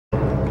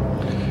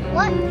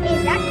what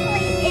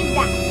exactly is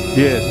that?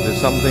 Yes, there's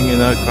something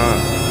in our car.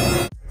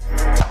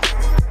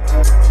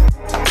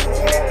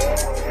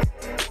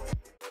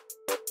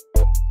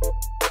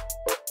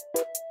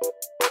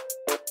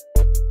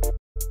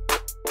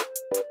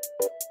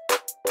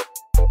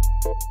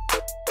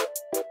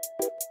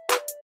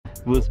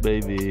 Bus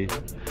baby.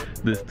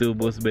 There's two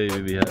bus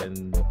baby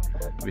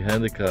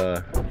behind the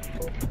car.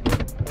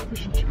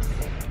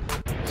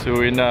 So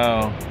we're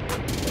now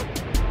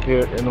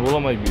here in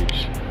Wolamay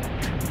Beach.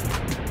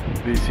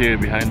 This here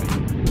behind me.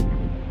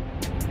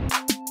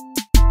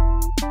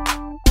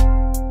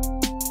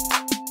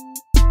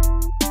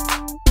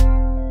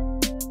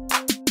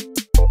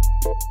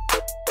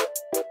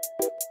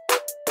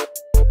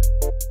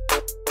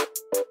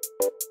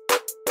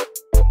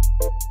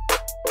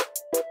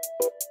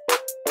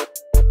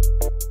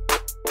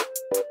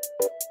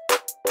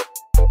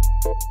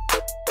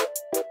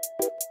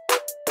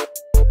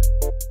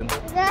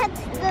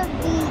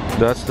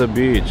 That's the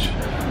beach.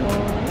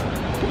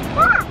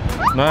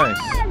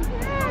 Nice.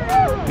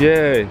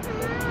 Yay.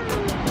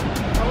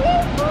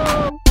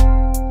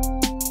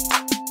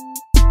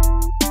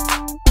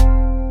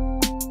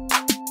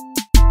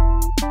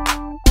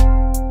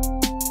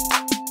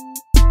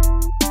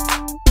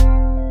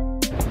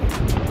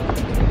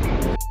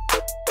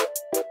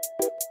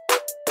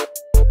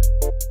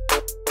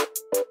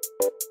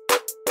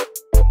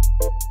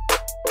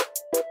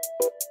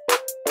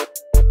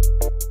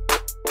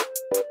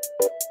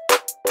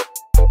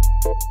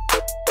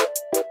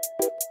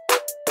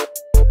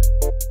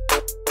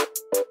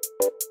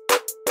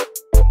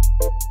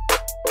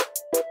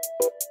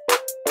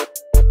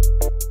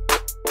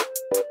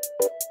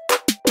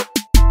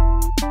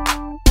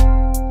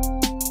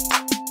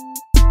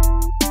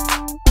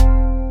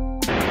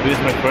 This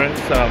is my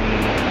first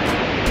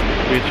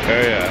beach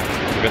area. I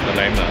got the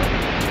name now.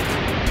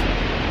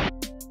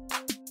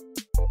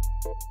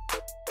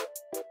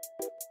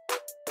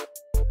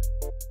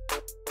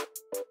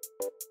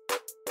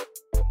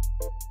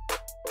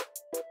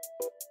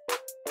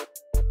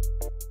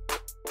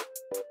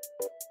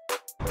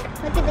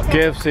 Look at the car.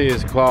 KFC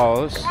is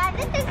closed.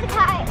 This is the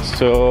car.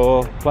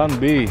 So plan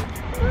B,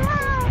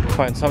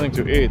 find something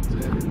to eat.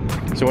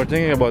 So we're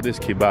thinking about this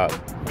kebab.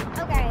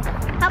 Okay,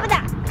 how about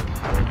that?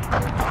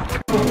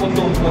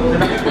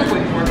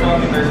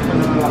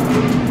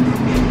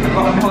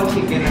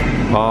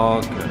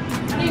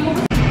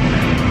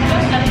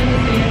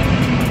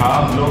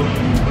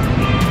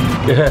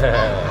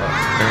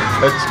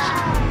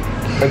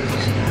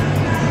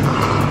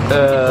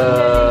 Okay.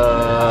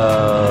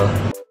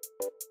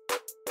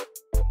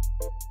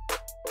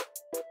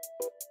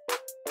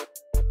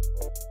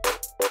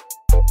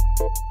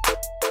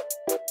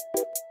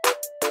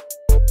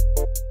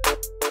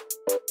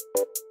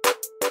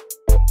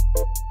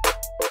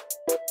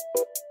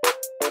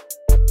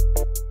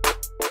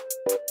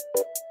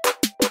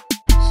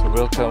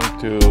 Welcome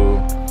to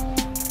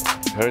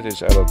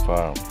Heritage Island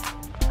Farm.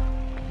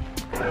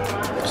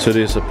 So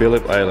this is a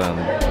Phillip Island.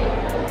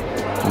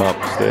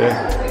 Maps there.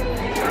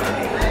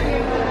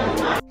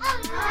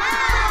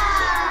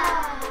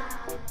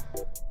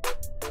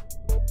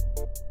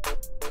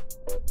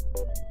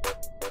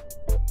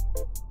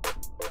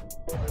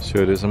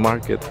 So there's a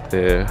market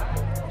there.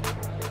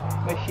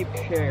 My ship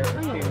share.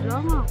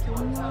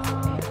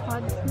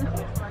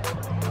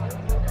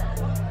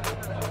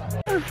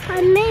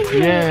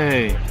 Amazing.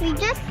 Yay! We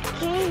just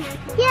came.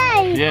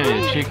 Yay!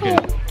 Yay, chicken.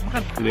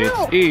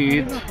 Let's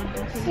eat.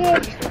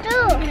 She's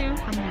two.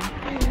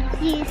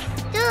 She's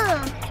two.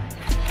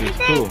 She's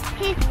two.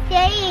 He's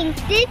saying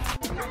this.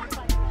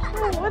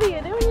 What are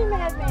you doing,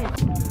 Madman?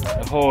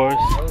 A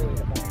horse.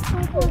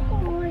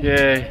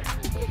 Yay.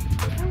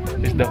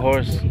 It's the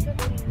horse.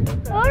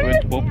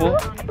 With Popo.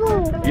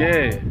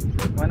 Yay.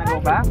 Wanna go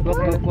back? Go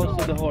close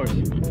to the horse.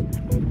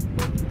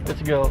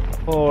 Let's go.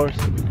 Horse.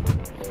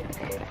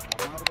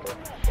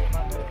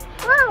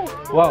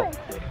 Wow.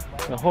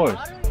 The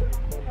horse.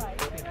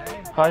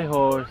 Hi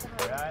horse.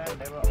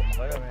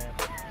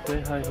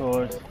 Say hi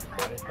horse.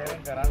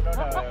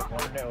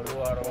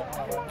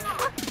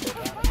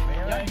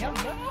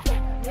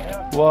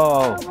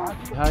 Wow.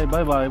 Hi,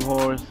 bye bye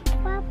horse.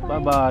 Bye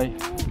bye.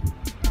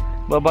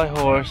 Bye bye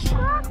horse.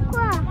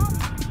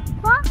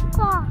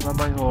 Bye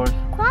bye horse.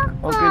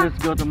 Okay, let's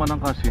go to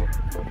Manangkasi.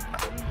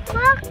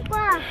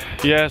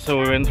 Yeah, so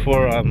we went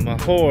for a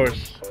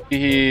horse.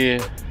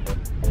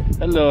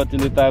 Hello,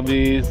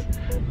 Teletubbies.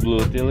 Blue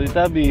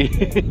Teletubby.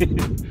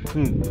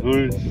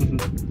 Horse.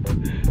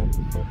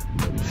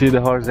 See the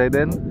horse,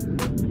 Aiden?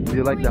 Do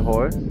you like the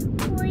horse?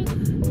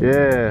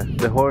 Yeah,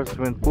 the horse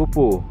went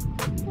poo-poo.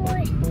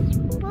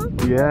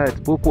 Yeah, it's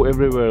poo-poo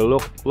everywhere.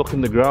 Look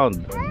in the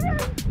ground.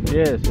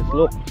 Yes, it's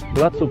look.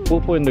 Lots of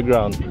poo-poo in the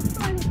ground.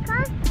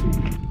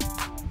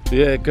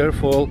 Yeah,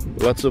 careful.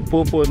 Lots of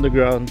poo-poo in the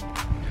ground.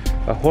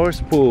 A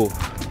horse poo.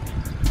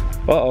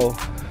 Uh-oh.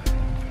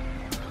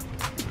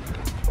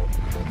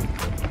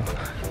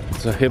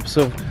 It's a heaps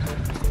of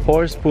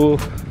horse poo.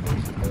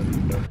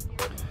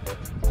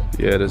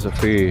 Yeah, there's a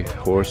free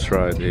horse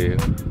ride here.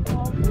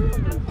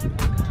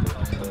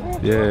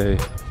 Yay.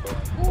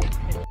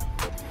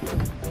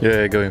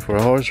 Yeah, going for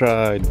a horse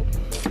ride.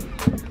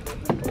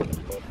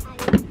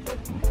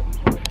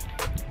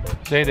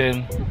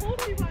 Zayden.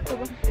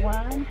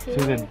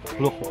 Zayden,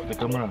 look at the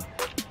camera.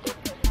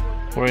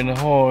 We're in a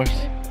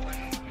horse.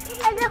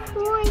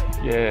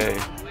 Yay,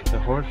 the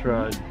horse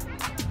ride.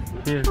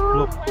 Here,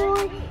 look.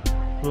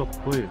 Look,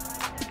 please.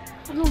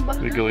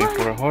 We're going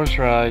for a horse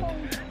ride.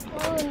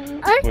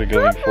 We're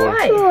going for...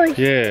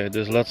 Yeah,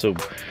 there's lots of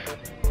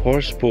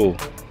horse pull.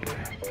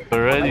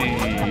 We're ready.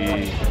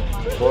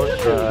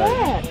 Horse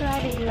ride.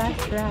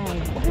 Last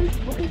ride.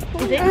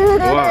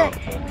 Wow.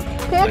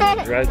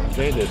 Right,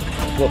 Zayden.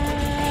 Look.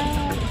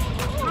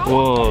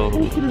 Whoa.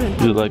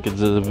 You like it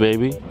as a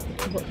baby?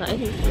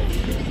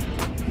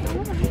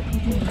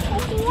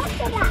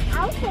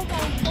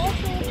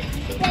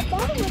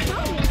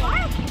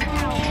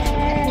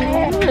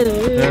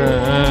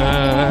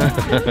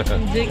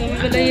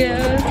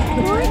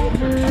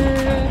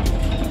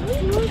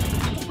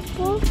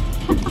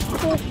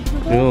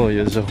 Oh,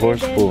 there's a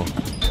horse pull.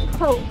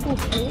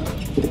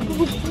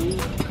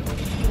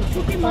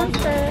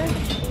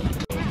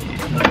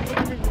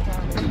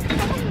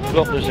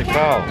 Look, there's a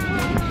cow.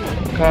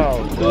 Cow.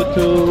 Toot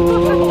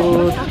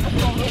toot.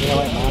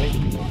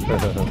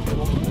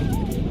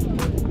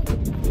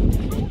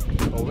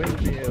 A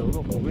windmill.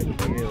 Look, a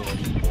windmill.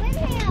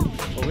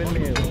 A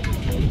windmill.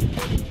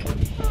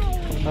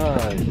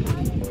 Hi.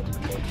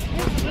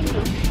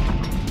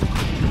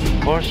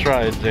 Horse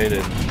ride,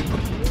 Zayden.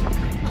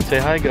 Say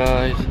hi,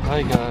 guys.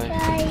 Hi, guys.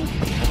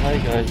 Hi,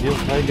 guys. Yes,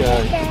 hi,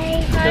 guys.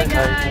 Hi,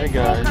 guys. Hi,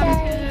 guys.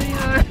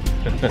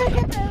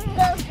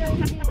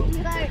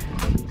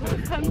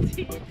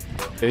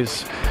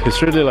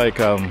 It's really like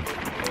an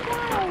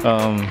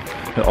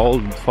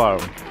old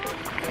farm.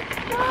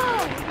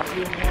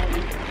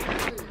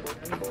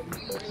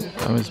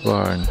 Mommy's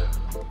barn.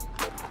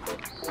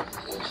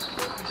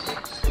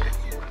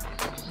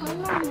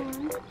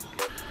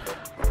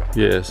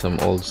 Yeah, some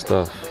old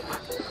stuff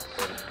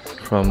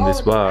from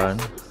this barn.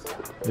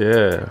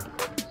 Yeah,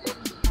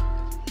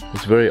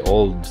 it's very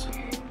old.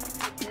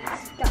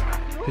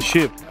 The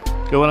sheep.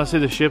 You wanna see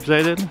the sheep,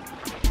 Zayden?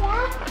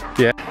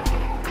 Yeah.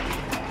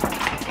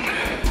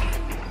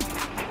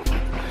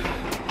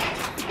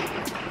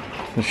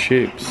 The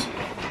sheeps.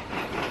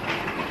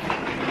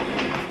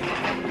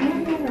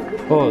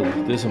 Oh,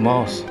 there's a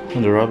mouse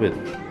and a rabbit.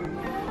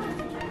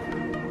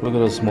 Look at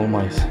those small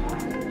mice.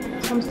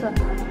 Hamster.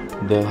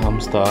 The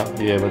hamster,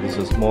 yeah, but it's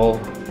a small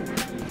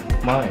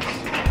mice.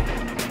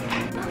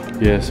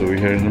 Yeah, so we're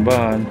here in the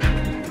barn.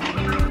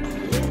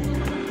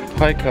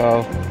 Hi,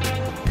 cow.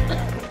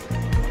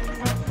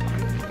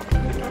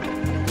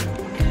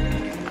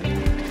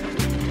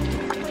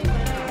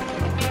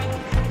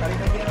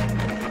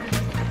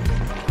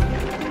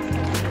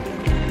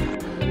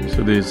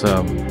 So there's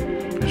a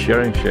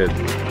sharing shed.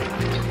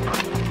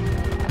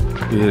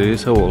 There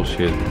is a wall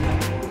shed.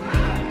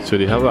 So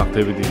they have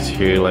activities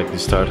here, like they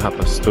start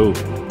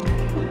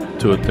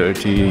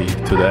 2:30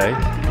 today.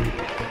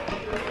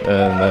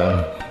 And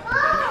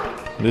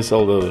this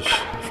all those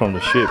from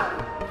the sheep.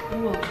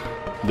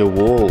 The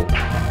wool.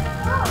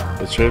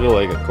 It's really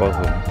like a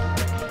cotton.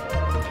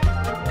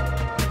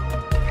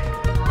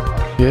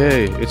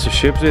 Yay, it's a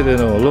sheep, they don't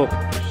know. Look.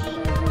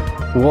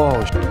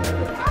 Wow.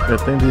 I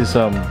think these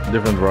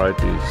different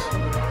varieties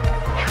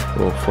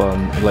of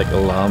like a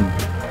lamb,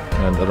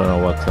 and I don't know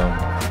what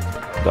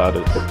that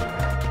is.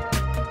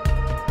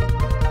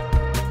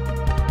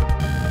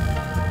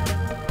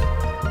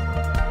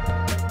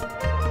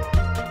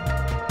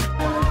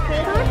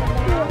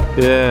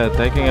 Yeah,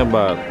 taking a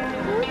bath.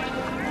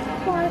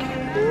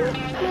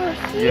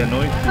 Yeah,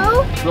 noisy.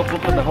 Look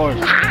at the horse.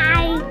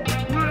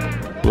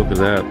 Look at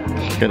that.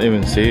 Can't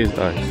even see his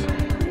eyes.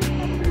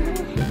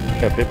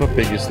 Yeah, Peppa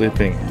Pig is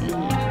sleeping.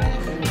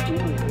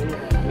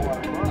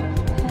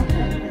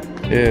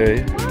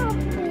 Yeah,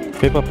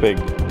 Peppa Pig.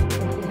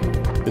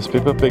 Is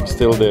Peppa Pig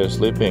still there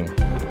sleeping?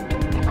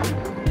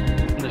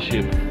 The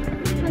sheep.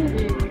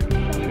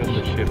 Show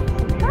the sheep.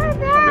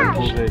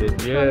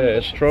 Yeah, a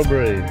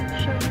strawberry.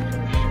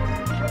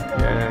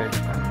 Yeah.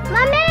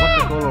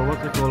 Mommy!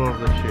 What's the color of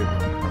the sheep?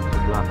 It's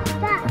black.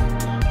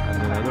 And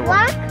the other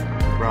one?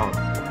 Brown.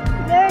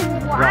 There's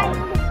one. Brown.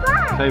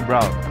 Say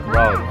brown.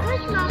 Brown.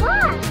 Where's my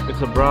one?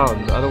 It's a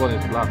brown. The other one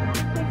is black.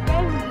 His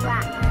name is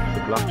black. It's a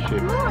black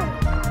sheep.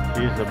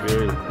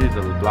 He's a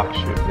black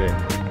sheep there.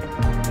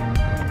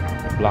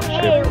 Black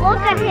sheep. Hey, look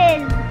at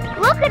his.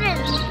 Look at his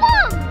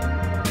bum.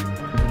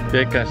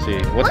 Yeah,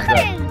 Cassie. What's Look that?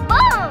 at his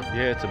bum.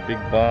 Yeah, it's a big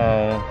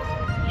bone.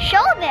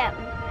 Show them.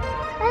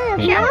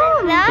 Show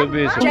them. Could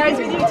be some- Joe's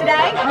with you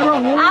today.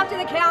 After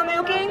the cow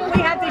milking,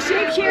 we have the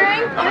sheep shearing,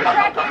 the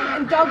tracking,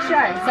 and dog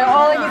show. So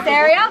all in this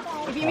area.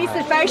 If you miss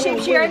the first sheep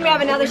shearing, we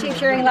have another sheep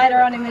shearing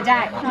later on in the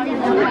day.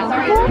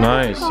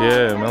 Nice,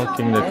 yeah,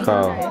 milking the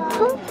cow.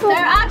 So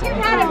after you've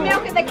had a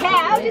milk at the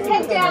cow, just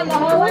head down the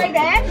hallway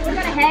there. We've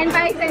got a hand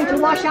basin to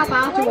wash up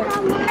afterwards.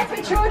 That's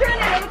for children,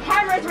 and then the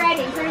camera's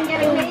ready, so you can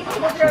get a neat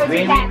look through as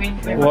you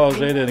can. Wow,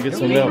 Zayden, get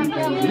some milk.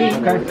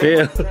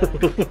 Yeah.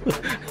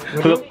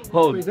 Look,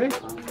 hold.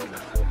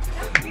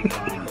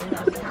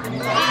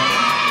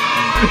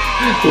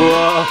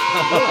 Wow.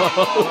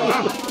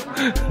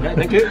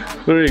 Thank you.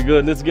 Very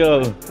good. Let's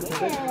go.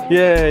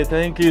 Yay,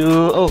 thank you.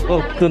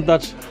 Oh, don't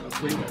touch.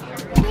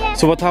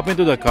 So what happened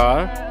to the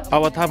car?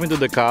 What happened to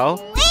the cow?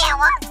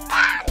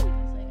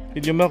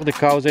 Did you milk the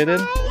cow, Zayden?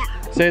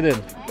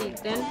 Zayden.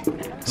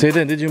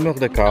 Zayden, did you milk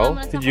the cow?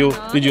 Did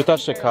you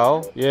touch the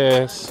cow?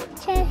 Yes.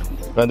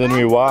 And then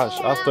we wash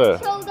after.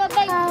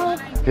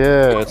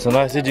 Yeah, it's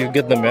nice. Did you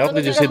get the milk?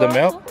 Did you see the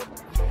milk?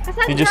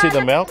 Did you see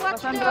the milk?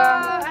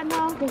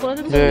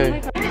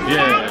 Yeah.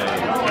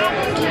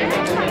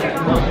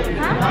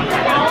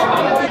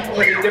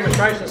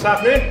 Demonstration this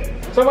afternoon.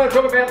 So I want to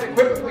talk about the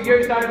equipment we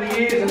used over the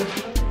years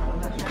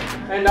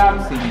and a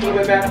little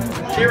bit about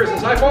shearers and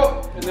so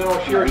forth, and then I'll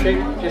shear a sheep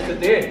just at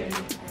the end.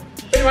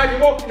 Anyway, if you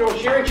walked into a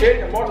shearing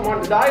shed, a modern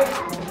one today,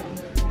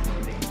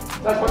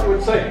 that's what you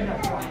would see.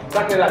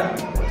 Exactly that.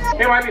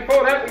 Anyway,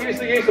 before that, we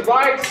usually use the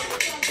blades,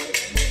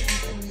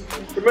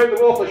 remove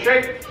the wool off the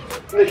sheep,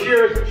 and the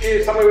shearers would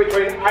shear somewhere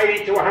between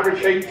 80 to 100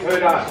 sheep per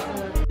day.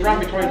 Run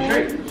between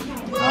sheep.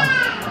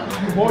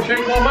 More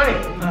sheep, more money.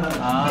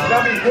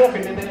 Don't be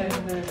walking in there.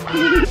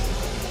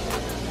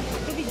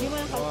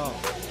 Wow.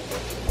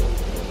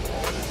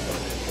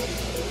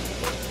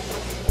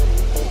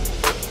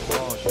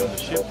 Wow, show the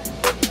ship.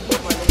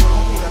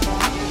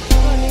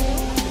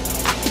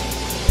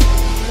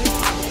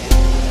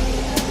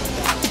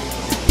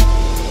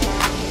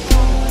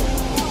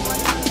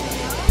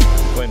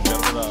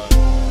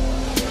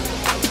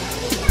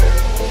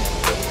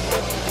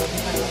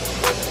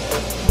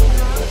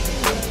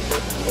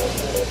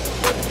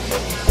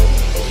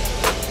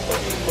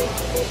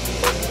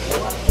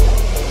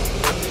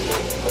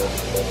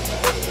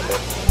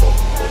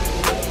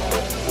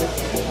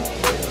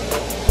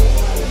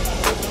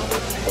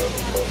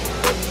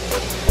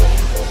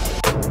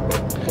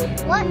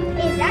 What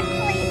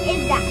exactly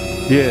is that?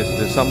 Yes,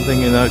 there's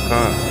something in our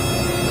car.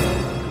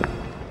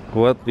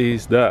 What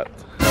is that?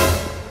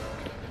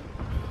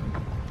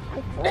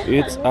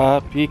 It's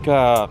a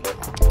peacock.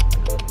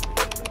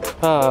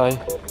 Hi.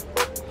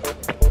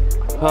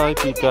 Hi,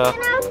 peacock.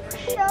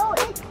 Show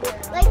it's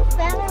like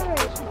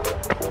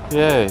feathers.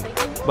 Yay.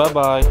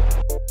 Bye-bye.